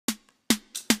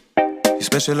She's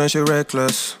special and she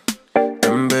reckless.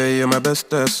 Remember, you're my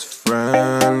bestest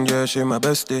friend. Yeah, she my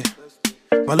bestie.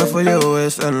 My love for you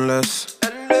is endless.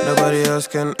 Nobody else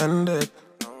can end it.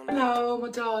 Hello my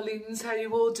darlings, how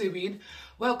you all doing?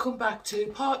 Welcome back to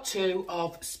part 2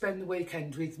 of Spend the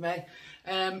Weekend with me.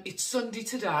 It's Sunday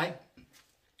today,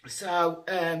 so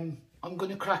I'm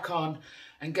going to crack on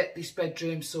and get this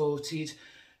bedroom sorted.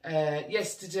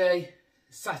 Yesterday,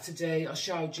 Saturday, I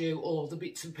showed you all the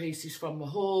bits and pieces from the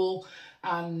haul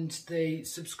and the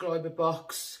subscriber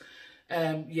box.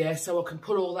 Yeah, so I can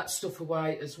put all that stuff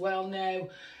away as well now.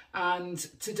 And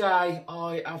today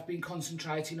I have been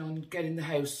concentrating on getting the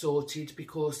house sorted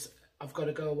because I've got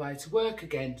to go away to work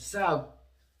again. So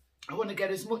I want to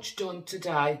get as much done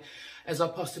today as I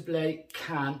possibly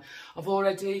can. I've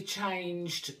already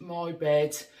changed my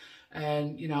bed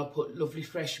and, you know, put lovely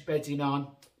fresh bedding on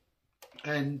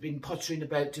and been pottering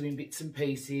about doing bits and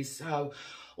pieces. So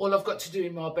all I've got to do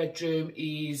in my bedroom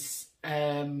is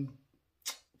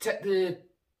take the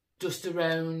dust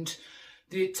around,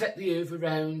 take the hoover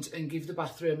around and give the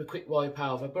bathroom a quick wipe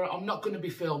over. But I'm not going to be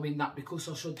filming that because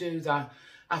I shall do that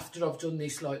after I've done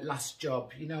this like last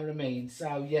job, you know what I mean?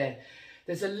 So yeah,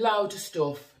 there's a load of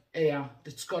stuff here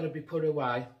that's got to be put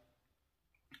away.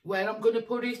 Where I'm going to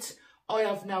put it, I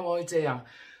have no idea.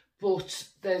 But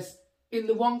there's, in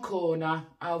the one corner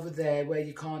over there where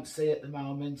you can't see at the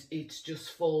moment, it's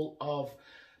just full of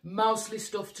mostly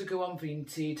stuff to go on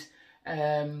Vinted.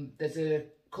 There's a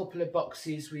couple of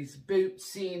boxes with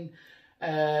boots in,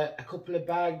 a couple of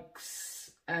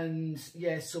bags, and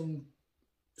yeah, some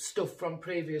stuff from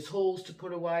previous hauls to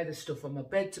put away. There's stuff on my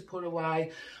bed to put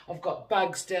away. I've got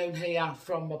bags down here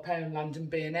from my Poundland and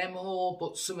B&M haul,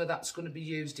 but some of that's going to be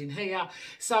used in here.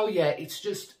 So yeah, it's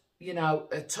just, you know,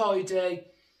 a tidy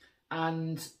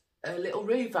and a little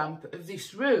revamp of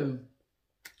this room.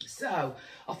 So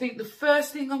I think the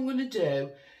first thing I'm going to do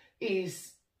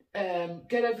is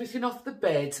get everything off the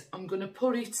bed. I'm going to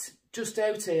put it just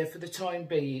out here for the time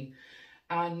being,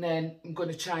 and then I'm going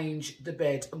to change the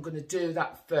bed. I'm going to do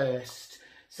that first,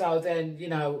 so then, you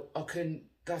know,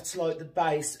 that's like the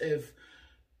base of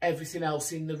everything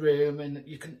else in the room, and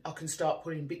I can start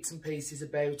putting bits and pieces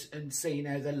about and seeing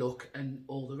how they look and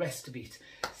all the rest of it.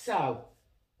 So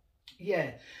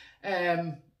yeah,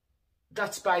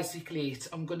 that's basically it.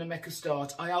 I'm going to make a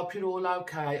start. I hope you're all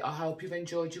okay. I hope you've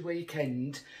enjoyed your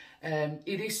weekend.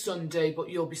 It is Sunday, but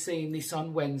you'll be seeing this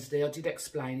on Wednesday. I did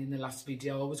explain in the last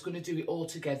video. I was going to do it all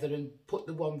together and put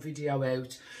the one video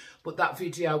out, but that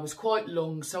video was quite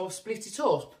long, so I've split it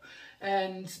up.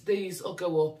 And these will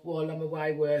go up while I'm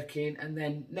away working, and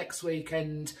then next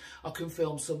weekend I can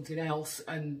film something else,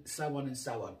 and so on and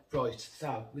so on. Right,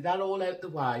 so with that all out the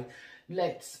way,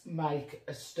 let's make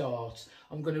a start.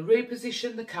 I'm going to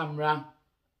reposition the camera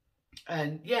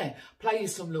and yeah, play you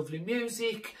some lovely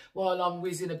music while I'm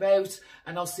whizzing about,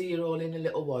 and I'll see you all in a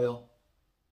little while.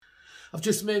 I've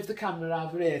just moved the camera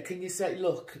over here. Can you say,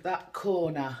 look, that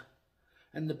corner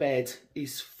and the bed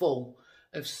is full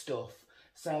of stuff.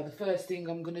 So the first thing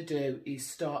I'm going to do is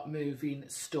start moving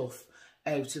stuff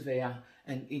out of here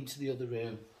and into the other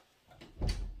room.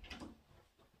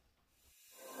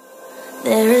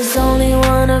 There is only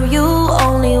one of you,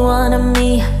 only one of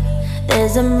me.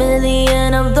 There's a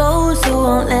million of those who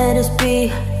won't let us be,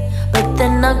 but they're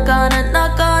not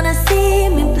gonna see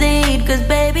me bleed, cause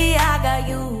baby I got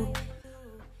you.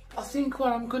 I think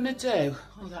what I'm gonna do,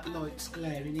 oh, that light's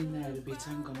glaring in there a bit,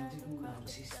 hang on, I didn't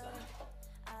notice that.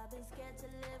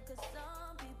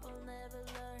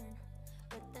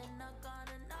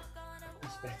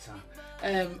 That's better.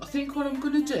 I think what I'm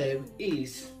gonna do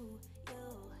is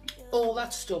all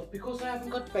that stuff, because I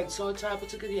haven't got the bedside table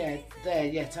to get there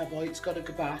yet, have I? It's got to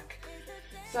go back.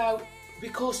 So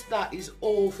because that is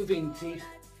all for Vinted,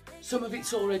 some of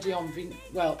it's already on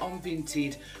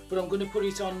Vinted, but I'm going to put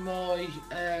it on my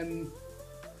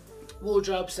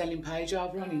wardrobe selling page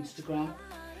over on Instagram.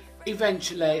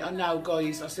 Eventually, I know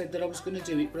guys, I said that I was going to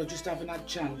do it, but I just haven't had a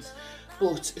chance.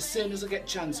 But as soon as I get a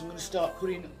chance, I'm going to start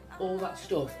putting all that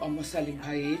stuff on my selling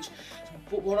page.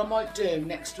 But what I might do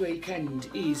next weekend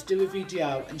is do a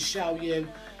video and show you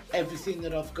everything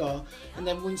that I've got, and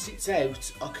then once it's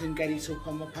out I can get it up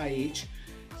on my page.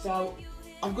 So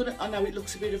I know it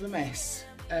looks a bit of a mess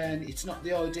and it's not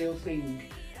the ideal thing,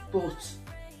 but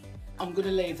I'm going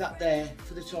to leave that there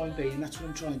for the time being. That's what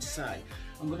I'm trying to say.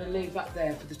 I'm going to leave that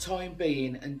there for the time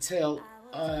being until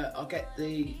I get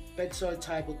the bedside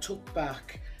table tucked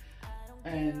back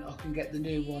and I can get the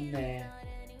new one there.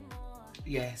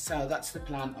 Yeah, so that's the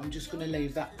plan. I'm just going to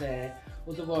leave that there,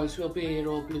 otherwise we'll be here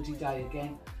all bloody day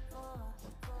again.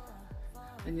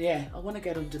 And yeah, I want to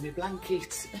get under my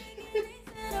blanket.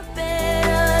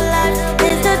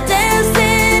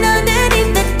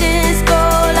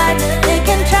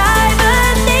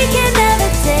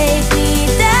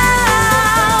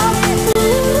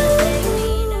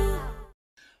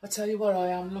 tell you what I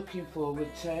am looking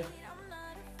forward to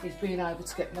is being able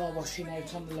to get my washing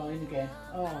out on the line again.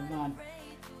 Oh man,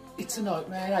 it's a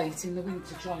nightmare, in the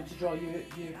winter trying to dry your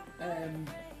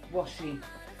washing.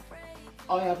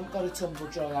 I haven't got a tumble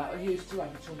dryer. I used to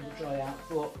have a tumble dryer,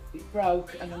 but it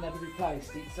broke and I never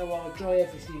replaced it. So I dry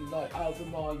everything like over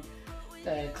my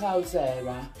clothes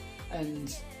area,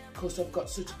 and because I've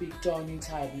got such a big dining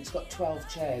table, it's got 12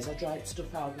 chairs, I drape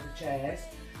stuff over the chairs,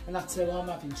 and that's how I'm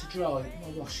having to dry my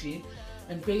washing.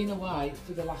 And being away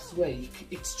for the last week,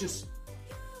 it's just,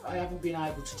 I haven't been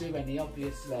able to do any,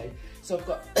 obviously. So I've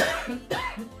got,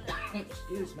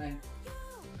 excuse me.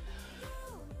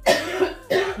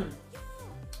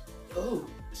 Oh,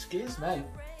 excuse me.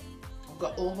 I've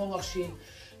got all my washing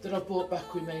that I brought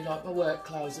back with me, like my work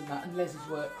clothes and that, and Leslie's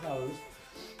work clothes.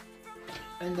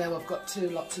 And now I've got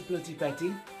 2 lots of bloody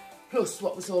bedding, plus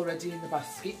what was already in the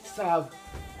basket. So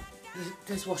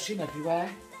there's washing everywhere.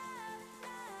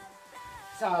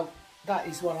 So that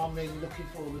is what I'm really looking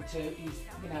forward to, is,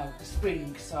 you know, the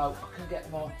spring, so I can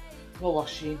get my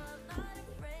washing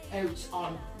out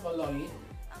on my line.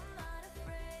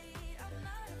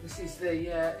 This is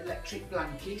the electric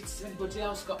blankets. Anybody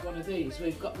else got one of these?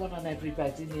 We've got one on every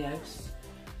bed in the house.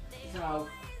 So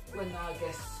when our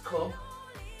guests come,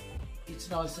 it's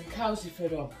nice and cosy for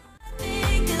them.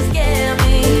 I'm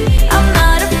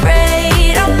not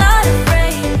afraid, I'm not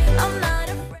afraid, I'm not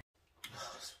afraid.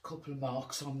 There's a couple of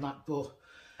marks on that, but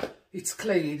it's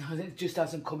clean. I think it just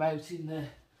hasn't come out in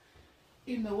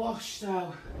the wash,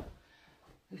 so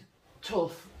it's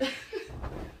tough.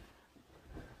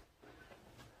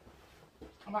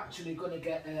 I'm actually going to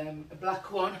get a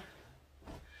black one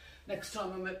next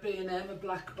time I'm at B&M, a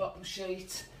black bottom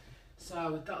sheet.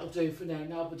 So that'll do for now.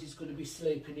 Nobody's going to be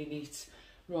sleeping in it.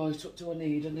 Right, what do I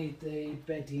need? I need the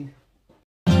bedding.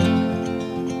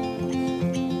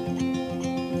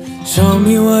 Show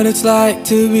me what it's like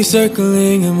to be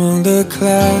circling among the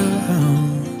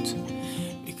clouds.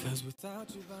 Because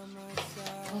without you by my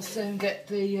side, I'll soon get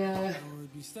the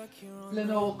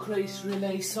Lenore crease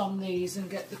release on these and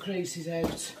get the creases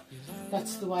out.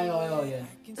 That's the way I iron.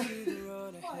 I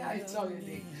hate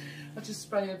ironing. I just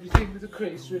spray everything with a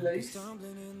crease release.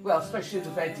 Well, especially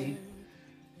the bedding.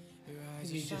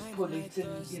 You just pull it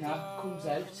and, you know, it comes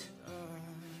out.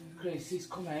 Creases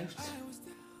come out.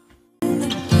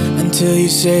 until you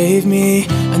saved me,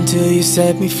 until you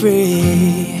set me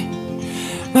free.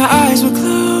 My eyes were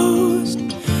closed,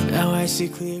 now I see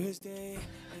clear as day.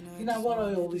 You know what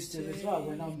I always do as well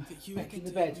when I'm making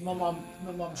the bed? My mum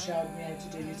showed me how to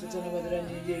do it. I don't know whether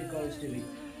any of you guys do it.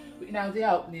 But you know the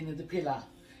opening of the pillar,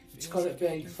 it's got to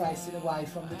be facing away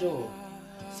from the door.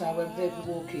 So when people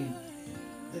walk in,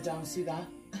 they don't see that.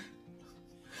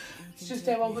 It's just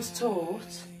how I was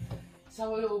taught.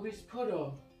 So I always put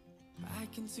them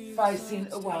facing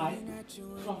away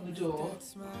from the door.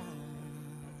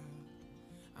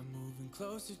 I'm moving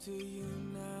closer to you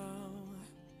now.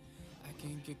 I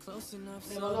can't get close enough.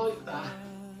 Now I like that.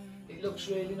 It looks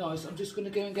really nice. I'm just going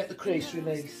to go and get the crease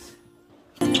release.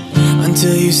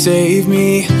 Until you save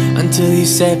me, until you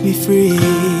set me free.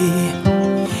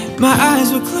 My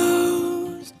eyes were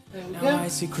closed, There we now go. I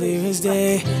see clear as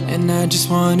day. And I just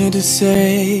wanted to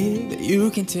say that you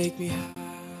can take me high.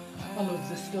 I love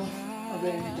this stuff. I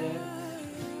really do.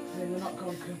 I mean, we're not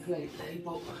gone completely,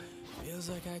 but Feels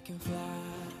like I can fly.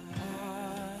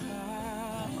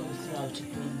 I've got to throw it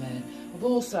in there. I've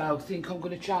also think I'm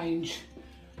going to change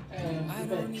the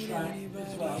bed tray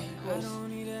as well, because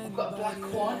I've got a black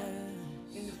one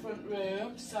in the front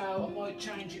room, so I might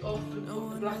change it up and put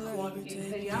the black one in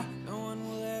here. No one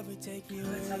will ever take me away.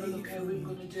 Let's have a look how we're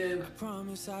going to do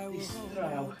Promise I will this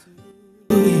throw.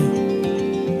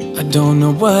 I don't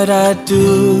know what I'd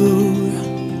do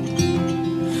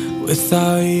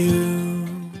without you.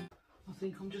 I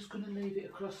think I'm just going to leave it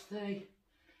across the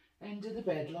end of the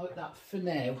bed like that for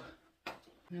now.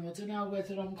 Now I don't know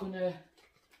whether I'm going to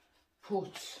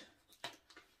put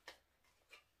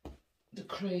the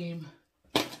cream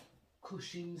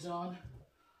cushions on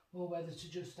or whether to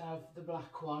just have the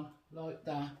black one like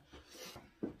that.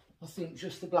 I think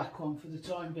just the black one for the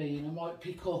time being. I might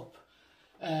pick up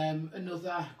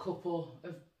another couple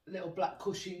of little black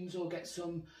cushions or get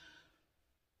some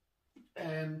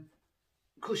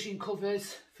cushion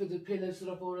covers for the pillows that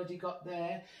I've already got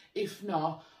there. If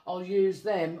not, I'll use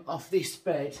them off this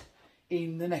bed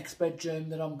in the next bedroom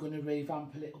that I'm going to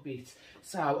revamp a little bit.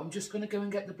 So I'm just going to go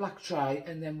and get the black tray,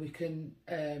 and then we can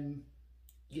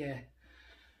yeah,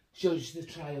 judge the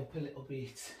tray up a little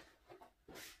bit.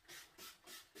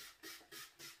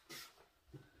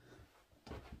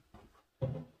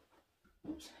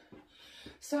 Oops.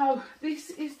 So this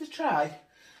is the tray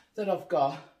that I've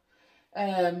got.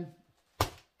 And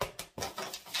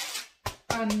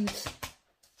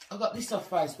I got this off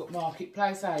Facebook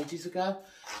Marketplace ages ago.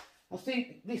 I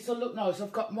think this will look nice.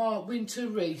 I've got my winter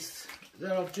wreath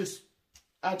that I've just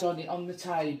had on it on the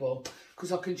table,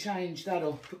 because I can change that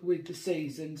up with the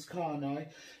seasons, can't I?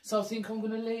 So I think I'm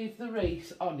going to leave the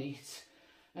wreath on it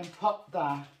and pop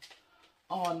that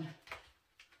on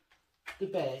the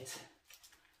bed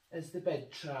as the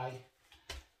bed tray.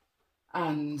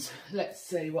 And let's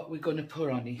see what we're going to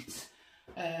put on it.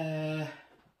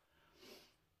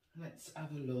 Let's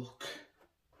have a look,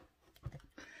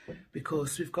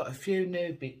 because we've got a few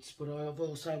new bits, but I've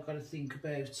also got to think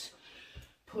about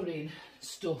putting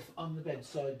stuff on the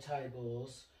bedside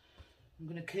tables. I'm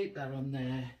going to keep that on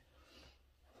there,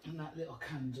 and that little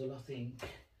candle, I think,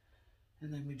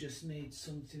 and then we just need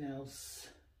something else.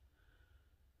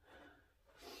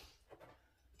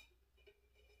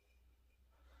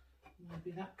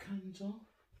 Maybe that candle.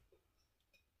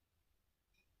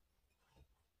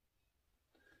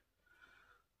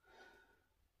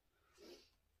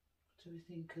 What do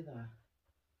we think of that?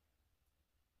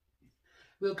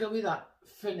 We'll go with that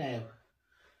for now.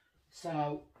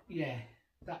 So, yeah,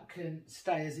 that can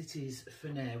stay as it is for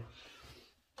now.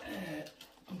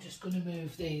 I'm just going to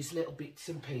move these little bits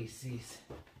and pieces.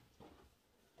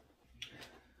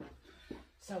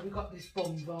 So we've got this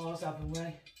bum vase, haven't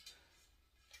we?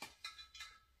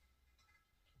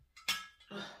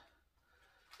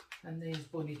 And these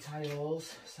bunny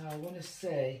tails. So I want to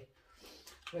see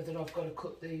whether I've got to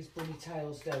cut these bunny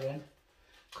tails down,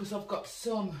 because I've got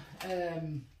some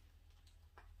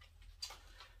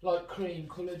like cream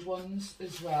coloured ones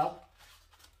as well.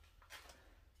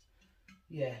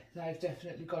 Yeah, they've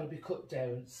definitely got to be cut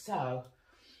down. So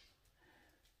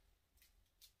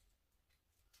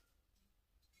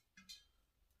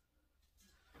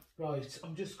right,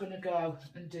 I'm just going to go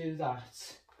and do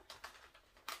that.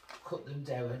 Cut them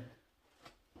down.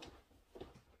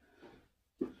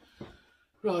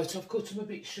 Right, I've cut them a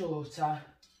bit shorter,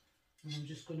 and I'm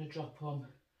just going to drop them.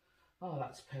 Oh,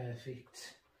 that's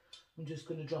perfect. I'm just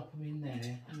going to drop them in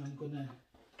there, and I'm going to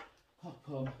pop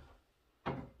them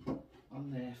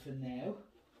on there for now.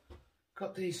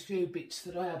 Got these few bits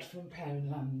that I had from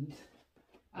Poundland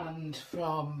and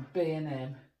from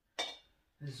B&M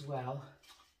as well,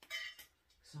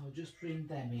 so I'll just bring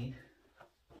them in.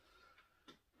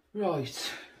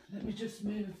 Right, let me just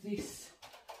move this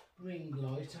ring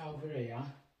light over here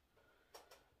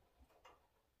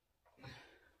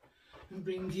and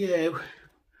bring you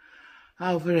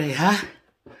over here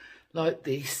like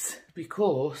this,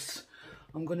 because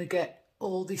I'm going to get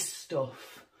all this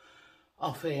stuff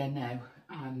off here now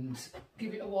and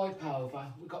give it a wipe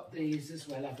over. We've got these as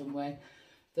well, haven't we,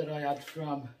 that I had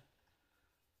from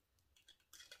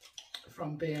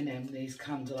B&M, these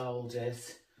candle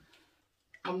holders.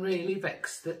 I'm really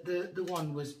vexed that the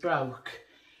one was broke,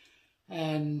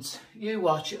 and you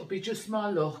watch, it'll be just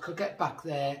my luck. I'll get back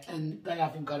there and they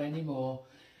haven't got any more.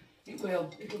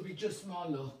 It'll be just my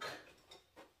luck.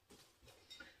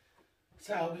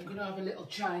 So we're going to have a little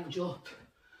change up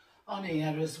on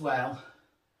here as well.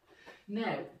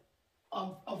 Now,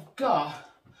 I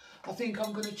think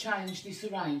I'm going to change this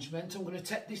arrangement. I'm going to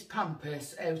take this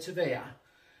pampas out of here,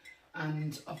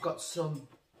 and I've got some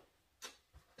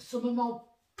of my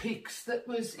picks that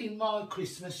was in my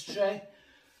Christmas tree,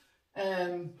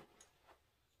 the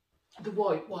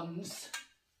white ones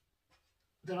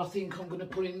that I think I'm going to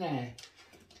put in there.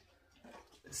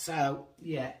 So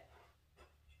yeah,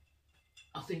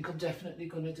 I think I'm definitely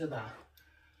going to do that.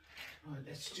 Right,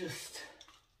 let's just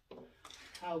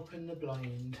open the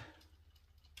blind.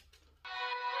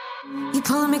 You're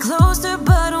pulling me closer,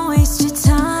 but don't waste your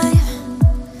time.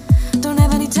 Don't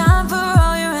have any time for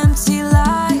all your empty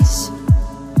lies.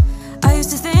 I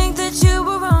used to think that you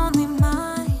were only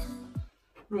mine.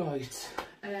 Right,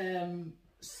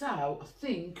 so I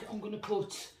think I'm going to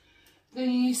put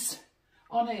these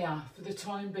on here for the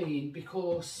time being,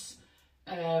 because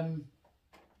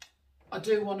I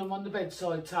do want them on the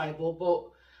bedside table,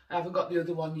 but I haven't got the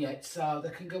other one yet, so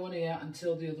they can go on here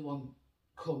until the other one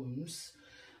comes.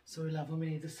 So we'll have them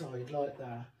either side like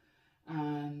that.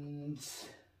 And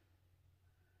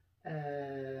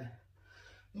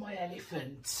my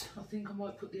elephant, I think I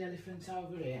might put the elephant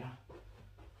over here,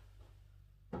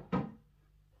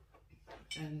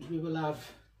 and we will have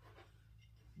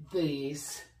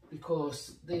these,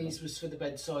 because these was for the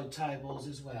bedside tables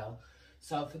as well,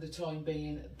 so for the time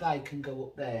being they can go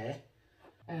up there.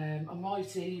 I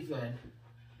might even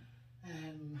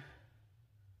I'm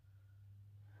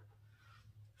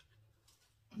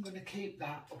going to keep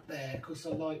that up there, because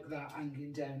I like that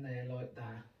hanging down there like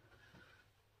that.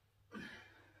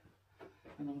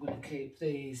 And I'm going to keep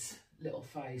these little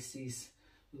faces.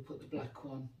 We'll put the black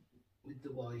one with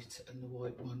the white and the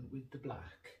white one with the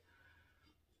black.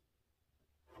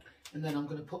 And then I'm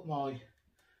going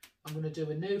to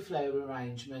do a new flower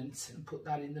arrangement and put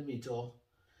that in the middle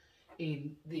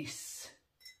in this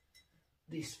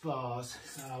vase.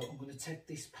 So I'm going to take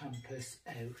this pampas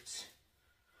out.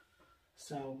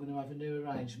 So I'm going to have a new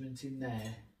arrangement in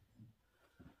there.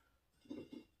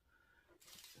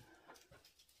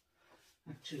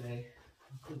 Actually,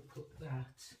 I could put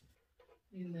that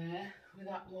in there with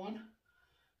that one.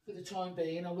 For the time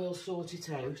being, I will sort it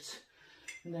out.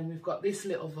 And then we've got this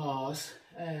little vase.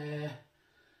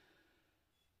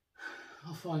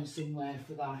 I'll find somewhere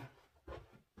for that.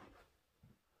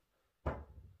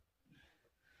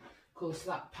 Of course,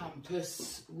 that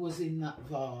pampas was in that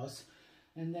vase.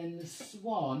 And then the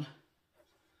swan.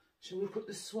 Shall we put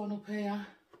the swan up here?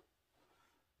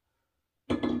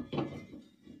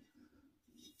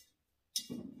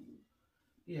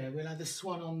 Yeah, we'll have the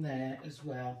swan on there as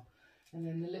well. And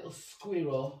then the little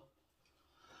squirrel.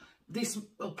 This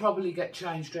will probably get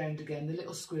changed round again. The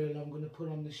little squirrel I'm going to put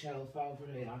on the shelf over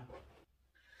here.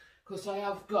 Because I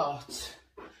have got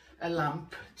a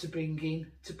lamp to bring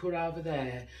in to put over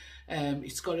there.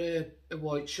 It's got a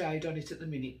white shade on it at the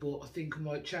minute, but I think I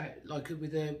might change, like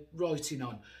with a writing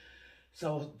on.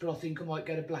 So, but I think I might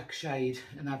get a black shade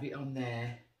and have it on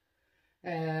there.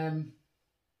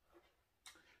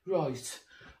 Right,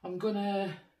 I'm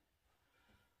gonna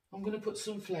put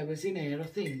some flowers in here, I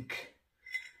think,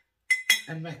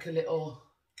 and make a little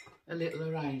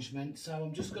arrangement. So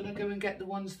I'm just gonna go and get the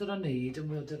ones that I need, and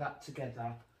we'll do that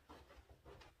together.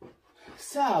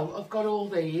 So I've got all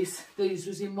these. These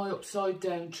was in my upside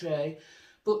down tray,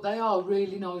 but they are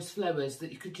really nice flowers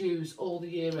that you could use all the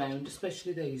year round,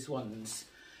 especially these ones.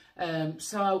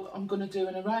 So I'm going to do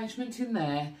an arrangement in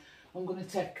there. I'm going to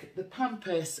take the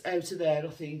pampas out of there, I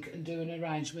think, and do an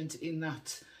arrangement in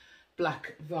that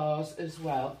black vase as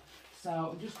well. So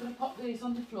I'm just going to pop these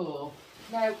on the floor.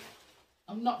 Now,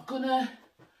 I'm not gonna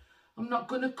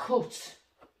cut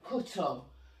them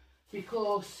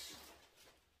because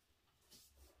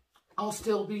I'll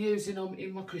still be using them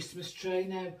in my Christmas tree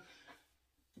now.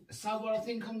 So what I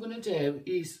think I'm going to do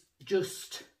is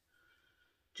just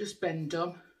bend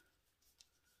them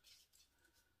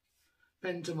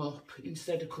up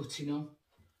instead of cutting them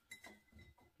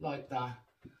like that.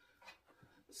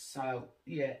 So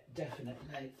yeah,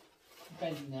 definitely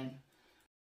bend them.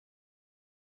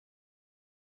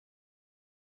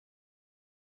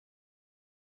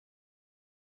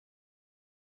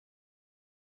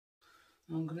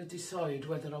 I'm going to decide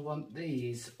whether I want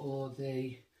these or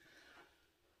these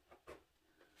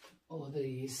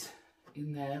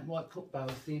in there. Might put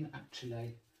both in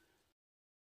actually.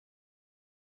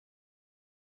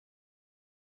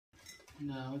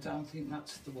 No, I don't think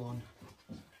that's the one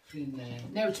in there.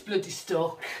 Now it's bloody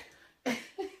stuck. I've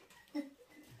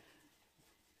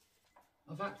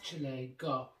actually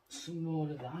got some more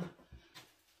of that.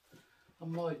 I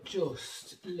might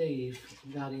just leave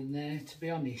that in there, to be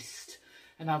honest,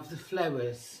 and have the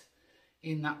flowers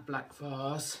in that black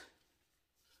vase.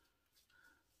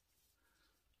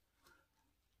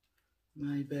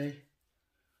 Maybe.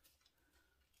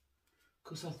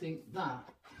 Because I think that,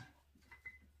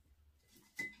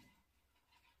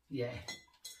 yeah,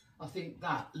 I think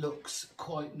that looks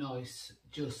quite nice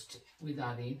just with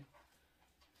that in.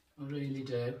 I really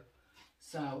do.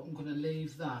 So I'm going to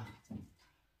leave that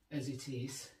as it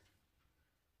is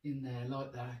in there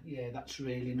like that. Yeah, that's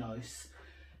really nice.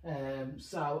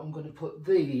 So I'm going to put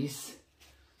these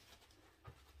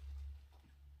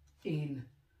in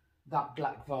that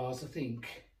black vase, I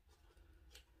think,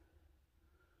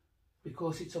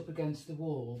 because it's up against the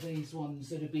wall. These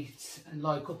ones are a bit, and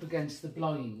like up against the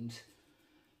blind,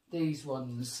 these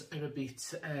ones are a bit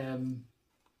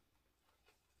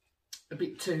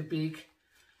too big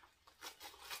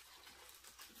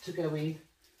to go in.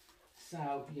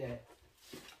 So yeah.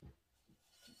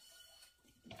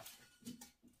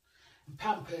 And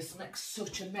Pampers makes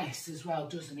such a mess as well,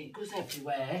 doesn't it? It goes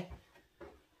everywhere.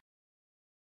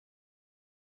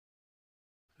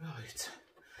 Right,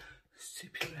 let's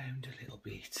tip you around a little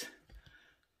bit,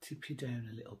 tip you down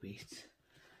a little bit,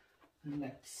 and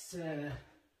let's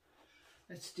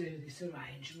do this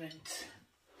arrangement.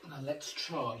 Now let's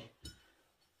try.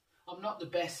 I'm not the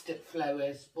best at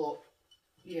flowers, but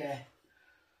yeah,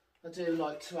 I do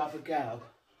like to have a go.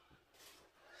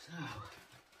 So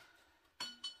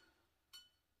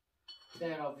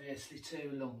they're obviously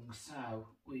too long, so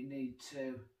we need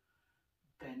to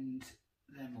bend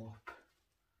them up.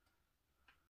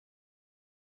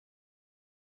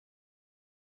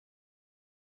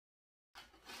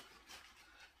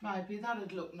 Maybe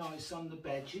that'd look nice on the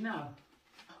bed, you know.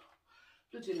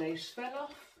 Bloody leaves fell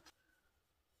off.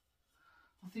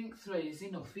 I think 3 is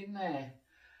enough in there.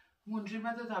 I'm wondering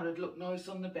whether that would look nice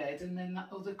on the bed, and then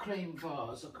that other cream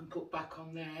vase I can put back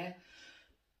on there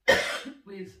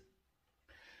with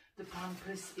the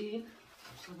Pampers in.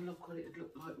 Let's have a look what it would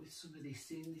look like with some of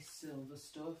this in, this silver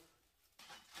stuff.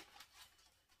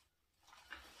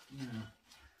 Yeah.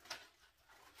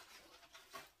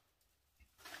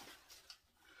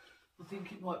 I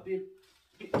think it might be a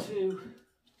bit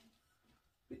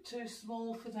too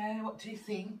small for there. What do you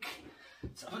think?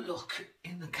 Let's have a look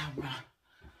in the camera.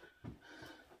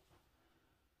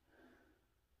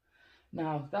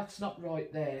 Now, that's not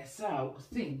right there, so I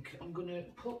think I'm going to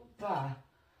put that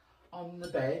on the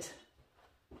bed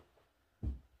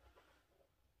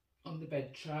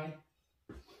tray.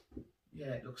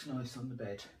 Yeah, it looks nice on the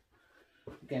bed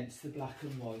against the black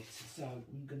and white, so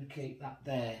I'm going to keep that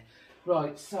there.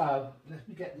 Right, so let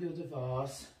me get the other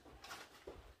vase.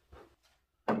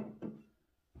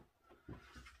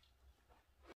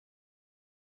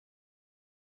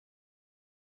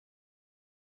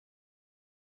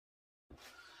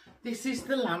 This is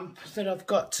the lamp that I've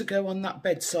got to go on that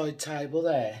bedside table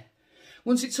there.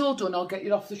 Once it's all done, I'll get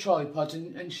you off the tripod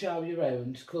and show you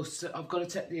around, because I've got to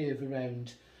take the Uber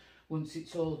round once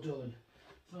it's all done.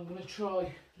 So I'm going to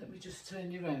try, let me just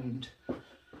turn you around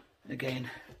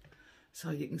again so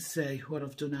you can see what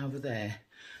I've done over there.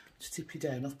 Just tip you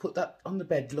down. I've put that on the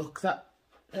bed, look, that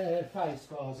face vase,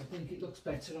 I think it looks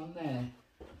better on there.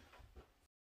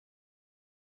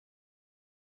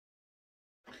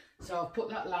 So I've put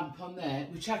that lamp on there,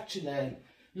 which actually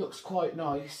looks quite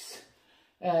nice.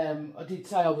 I did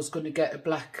say I was going to get a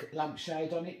black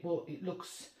lampshade on it, but it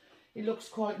looks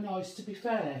quite nice, to be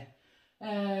fair.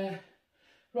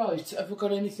 Right, have we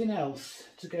got anything else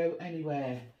to go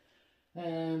anywhere?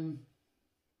 Don't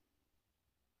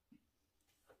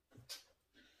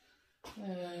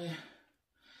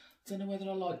know whether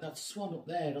I like that swan up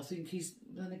there. I think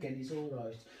then again, he's all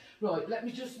right. Right, let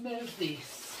me just move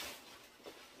this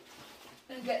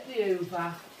and get the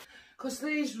Uber, because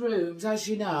these rooms, as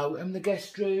you know, and the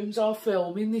guest rooms, I'll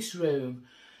film in this room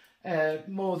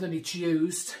more than it's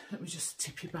used. Let me just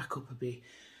tip you back up a bit.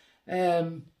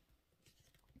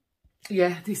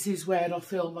 Yeah, this is where I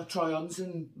film my try-ons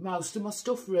and most of my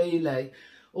stuff, really,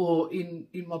 or in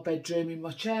my bedroom, in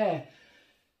my chair.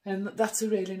 And that's a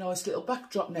really nice little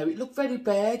backdrop now. It looked very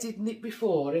bare, didn't it,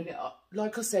 before? And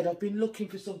like I said, I've been looking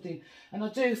for something, and I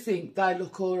do think they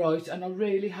look all right, and I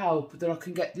really hope that I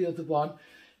can get the other one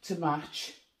to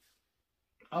match.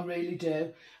 I really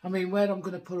do. I mean, where I'm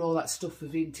going to put all that stuff for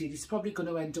vintage, it's probably going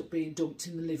to end up being dumped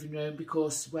in the living room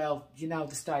because, well, you know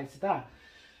the state of that.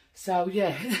 So,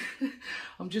 yeah,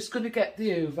 I'm just going to get the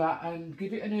Uber and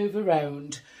give it an Uber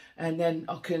round, and then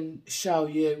I can show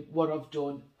you what I've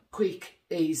done. Quick,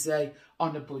 easy,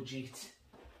 on a budget.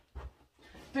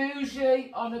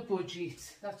 Bougie on a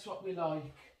budget. That's what we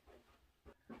like.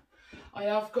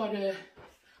 I've got the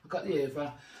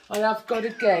Uber. I have got to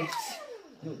get,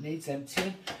 oh, it needs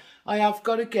emptying. I have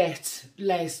got to get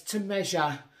Les to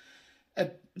measure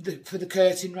for the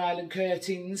curtain rail and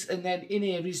curtains, and then in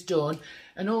here is done.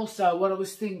 And also what I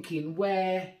was thinking,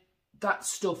 where that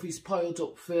stuff is piled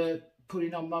up for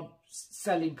putting on my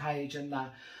selling page and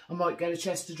that, I might get a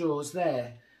chest of drawers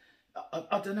there.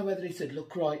 I don't know whether it would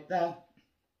look right there,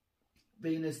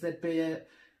 being as there'd be a,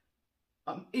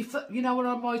 if, you know what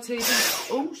I might even,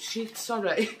 oh shit,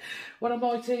 sorry, what I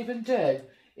might even do,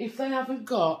 if they haven't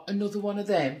got another one of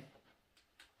them,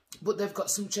 but they've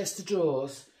got some chest of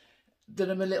drawers that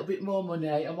are a little bit more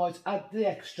money, I might add the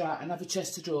extra and have a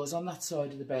chest of drawers on that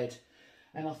side of the bed.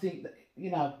 And I think that,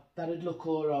 you know, that'd look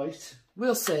all right.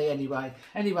 We'll see anyway.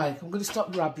 Anyway, I'm going to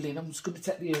stop rambling. I'm just going to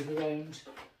take the Uber round.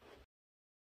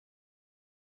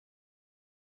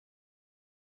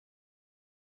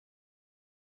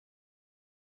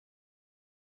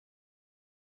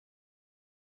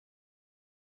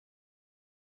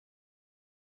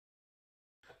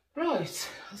 Right,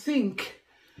 I think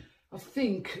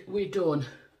we're done.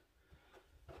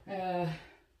 Yeah,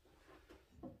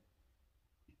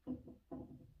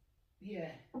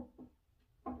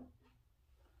 I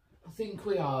think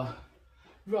we are.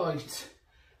 Right,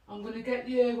 I'm going to get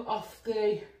you off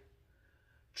the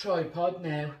tripod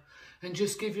now and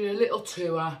just give you a little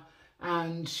tour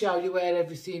and show you where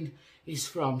everything is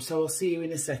from. So I'll see you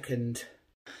in a second.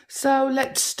 So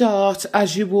let's start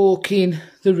as you walk in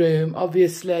the room.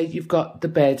 Obviously, you've got the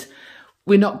bed.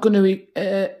 We're not going to,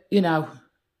 you know,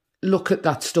 look at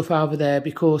that stuff over there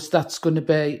because that's going to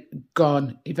be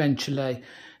gone eventually.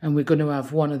 And we're going to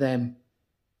have one of them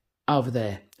over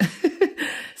there.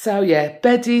 So yeah,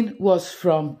 bedding was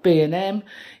from B&M.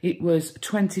 It was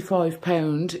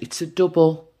 £25. It's a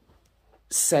double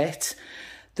set.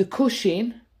 The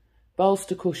cushion,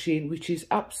 bolster cushion, which is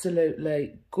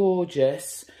absolutely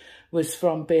gorgeous, was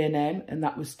from B&M, and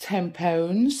that was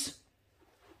 £10.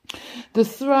 The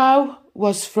throw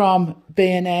was from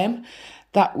B&M.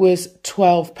 That was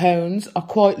 £12. I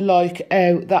quite like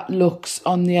how that looks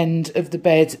on the end of the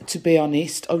bed, to be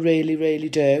honest. I really, really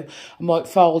do. I might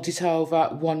fold it over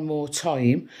one more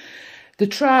time. The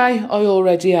tray I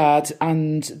already had,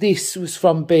 and this was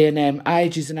from B&M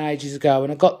ages and ages ago,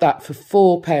 and I got that for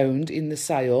 £4 in the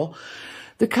sale.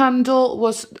 The candle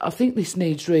was, I think this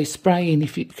needs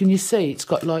respraying. Can you see? It's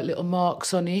got like little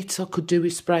marks on it. I could do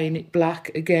with spraying it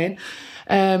black again.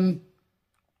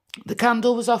 The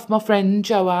candle was off my friend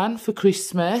Joanne for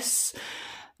Christmas.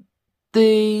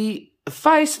 The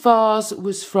face vase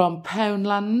was from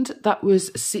Poundland. That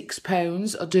was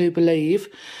 £6, I do believe.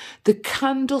 The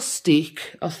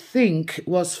candlestick, I think,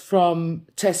 was from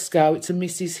Tesco. It's a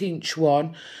Mrs. Hinch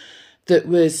one that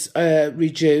was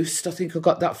reduced. I think I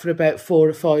got that for about £4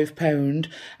 or £5,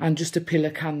 and just a pillar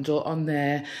candle on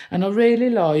there. And I really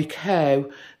like how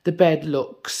the bed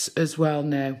looks as well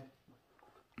now.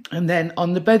 And then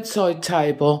on the bedside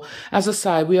table, as I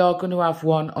say, we are going to have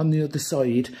one on the other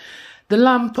side. The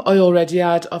lamp I already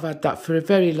had. I've had that for a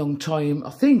very long time.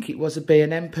 I think it was a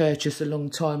B&M purchase a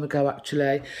long time ago,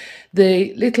 actually.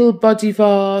 The little body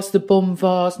vase, the bum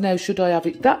vase. Now, should I have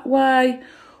it that way,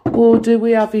 or do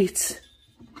we have it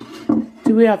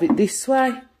this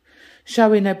way,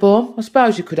 showing a bum? I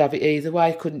suppose you could have it either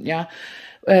way, couldn't you?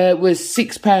 Was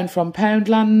 £6 from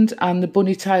Poundland, and the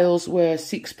bunny tails were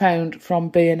 £6 from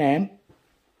B&M.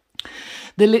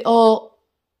 The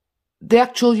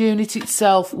actual unit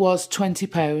itself was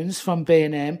 £20 from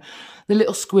B&M. The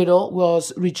little squirrel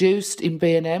was reduced in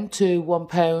B&M to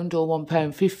 £1 or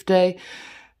 £1.50.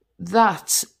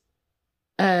 That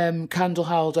candle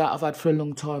holder I've had for a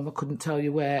long time. I couldn't tell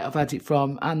you where I've had it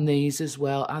from, and these as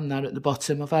well, and that at the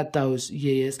bottom. I've had those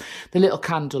years. The little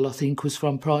candle, I think, was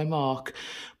from Primark,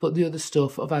 but the other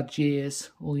stuff I've had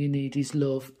years. All you need is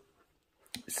love.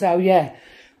 So yeah,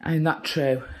 ain't that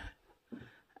true?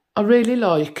 I really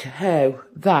like how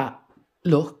that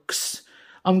looks.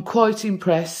 I'm quite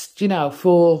impressed, you know,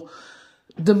 for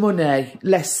the money,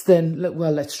 less than,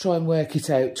 well, let's try and work it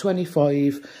out.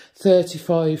 25,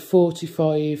 35,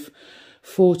 45,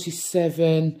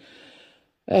 47,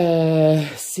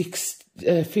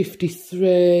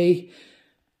 53,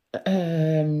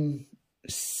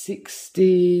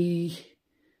 60.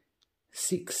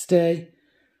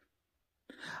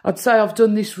 I'd say I've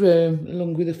done this room,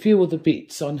 along with a few other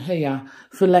bits on here,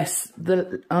 for less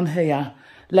than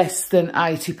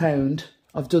 £80.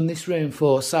 I've done this room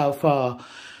for so far.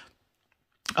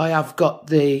 I have got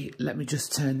the, let me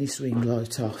just turn this ring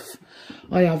light off.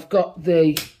 I have got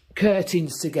the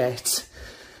curtains to get.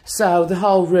 So the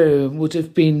whole room would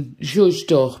have been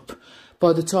zhuzhed up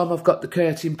by the time I've got the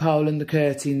curtain pole and the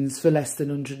curtains for less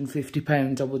than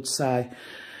 £150, I would say.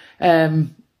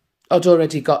 I'd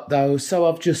already got those, so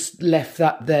I've just left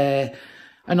that there.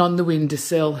 And on the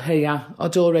windowsill here,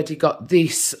 I'd already got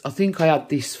this. I think I had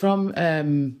this from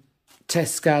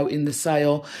Tesco in the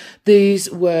sale. These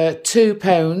were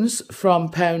 £2 from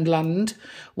Poundland,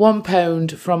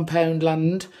 £1 from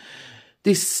Poundland.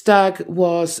 This stag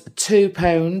was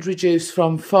 £2, reduced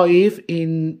from £5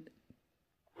 in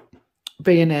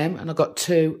B&M, and I got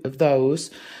 2 of those.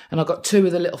 And I got 2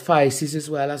 of the little faces as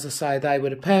well. As I say, they were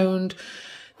 £1,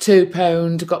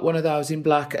 £2, got one of those in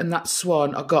black, and that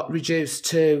swan I got reduced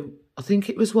to, I think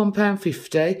it was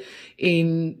 £1.50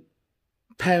 in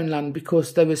Poundland,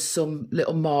 because there was some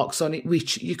little marks on it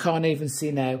which you can't even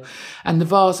see now. And the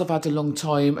vase I've had a long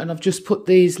time, and I've just put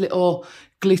these little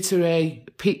glittery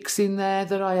picks in there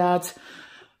that I had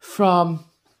from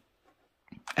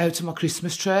out of my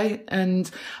Christmas tree. And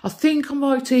I think I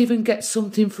might even get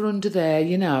something for under there,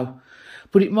 you know,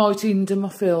 but it might hinder my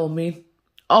filming.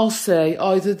 I'll see,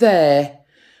 either there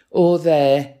or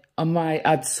there. I might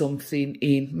add something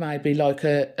in, maybe like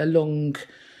a long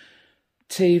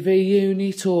TV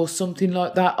unit or something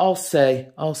like that. I'll see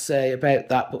about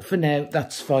that, but for now,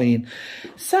 that's fine.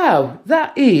 So,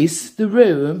 that is the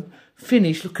room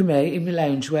finished. Look at me in my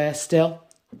loungewear still.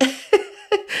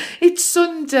 It's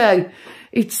Sunday.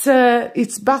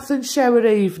 It's bath and shower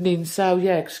evening, so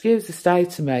yeah, excuse the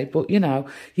state of me, but you know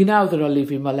that I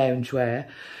live in my loungewear.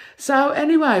 So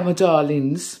anyway, my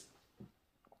darlings,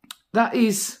 that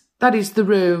is the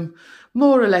room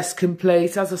more or less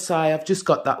complete. As I say, I've just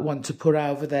got that one to put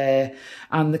over there,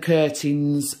 and the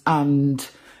curtains, and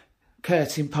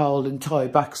curtain pole and tie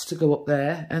backs to go up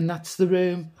there, and that's the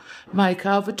room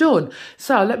makeover done.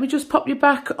 So let me just pop you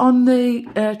back on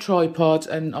the tripod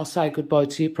and I'll say goodbye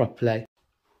to you properly.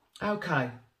 Okay,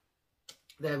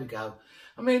 there we go.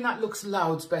 I mean, that looks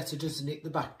loads better, doesn't it, the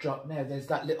backdrop now? There's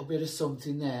that little bit of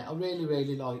something there. I really,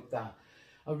 really like that.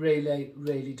 I really,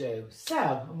 really do. So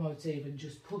I might even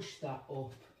just push that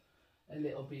up a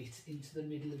little bit into the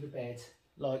middle of the bed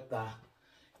like that.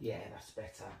 Yeah, that's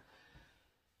better.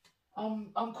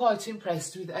 I'm quite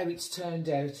impressed with how it's turned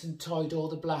out and tied all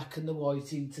the black and the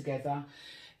white in together.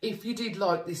 If you did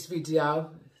like this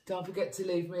video, don't forget to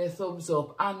leave me a thumbs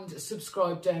up and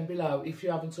subscribe down below if you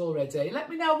haven't already. Let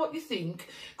me know what you think,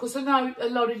 because I know a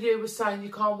lot of you were saying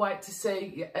you can't wait to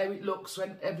see how it looks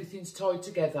when everything's tied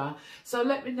together. So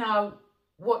let me know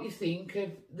what you think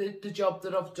of the job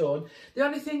that I've done. The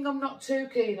only thing I'm not too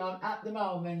keen on at the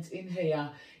moment in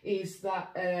here is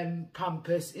that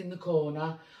pampas in the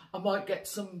corner. I might get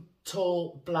some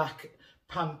tall black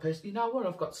pampas. You know what,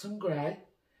 I've got some grey,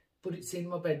 but it's in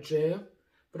my bedroom.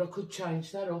 But I could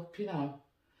change that up, you know,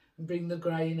 and bring the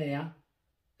grey in here.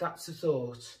 That's a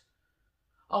thought.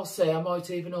 I'll see, I might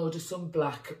even order some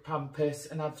black pampas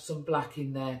and have some black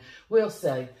in there. We'll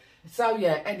see. So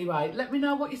yeah, anyway, let me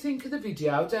know what you think of the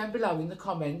video down below in the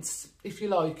comments, if you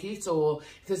like it, or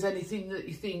if there's anything that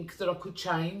you think that I could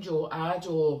change or add,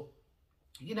 or,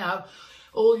 you know,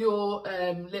 all your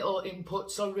little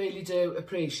inputs I really do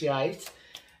appreciate.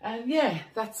 And yeah,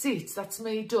 that's it. That's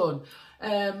me done.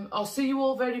 I'll see you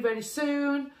all very, very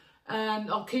soon. And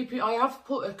I'll keep you. I have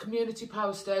put a community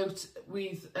post out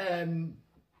with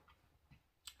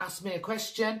Ask Me a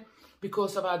Question,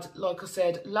 because I've had, like I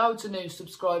said, loads of new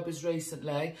subscribers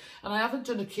recently, and I haven't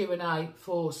done a Q&A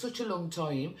for such a long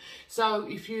time. So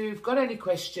if you've got any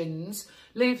questions,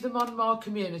 leave them on my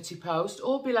community post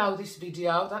or below this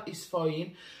video, that is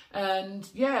fine. And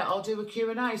yeah, I'll do a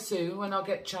Q&A soon when I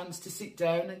get a chance to sit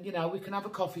down and, you know, we can have a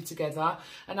coffee together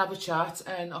and have a chat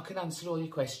and I can answer all your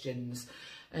questions.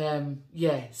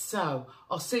 Yeah, so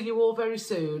I'll see you all very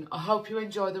soon. I hope you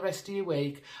enjoy the rest of your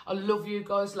week. I love you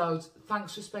guys loads.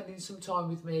 Thanks for spending some time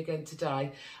with me again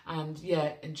today. And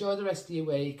yeah, enjoy the rest of your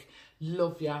week.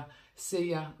 Love ya. See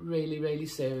ya really, really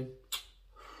soon.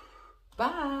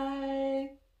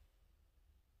 Bye.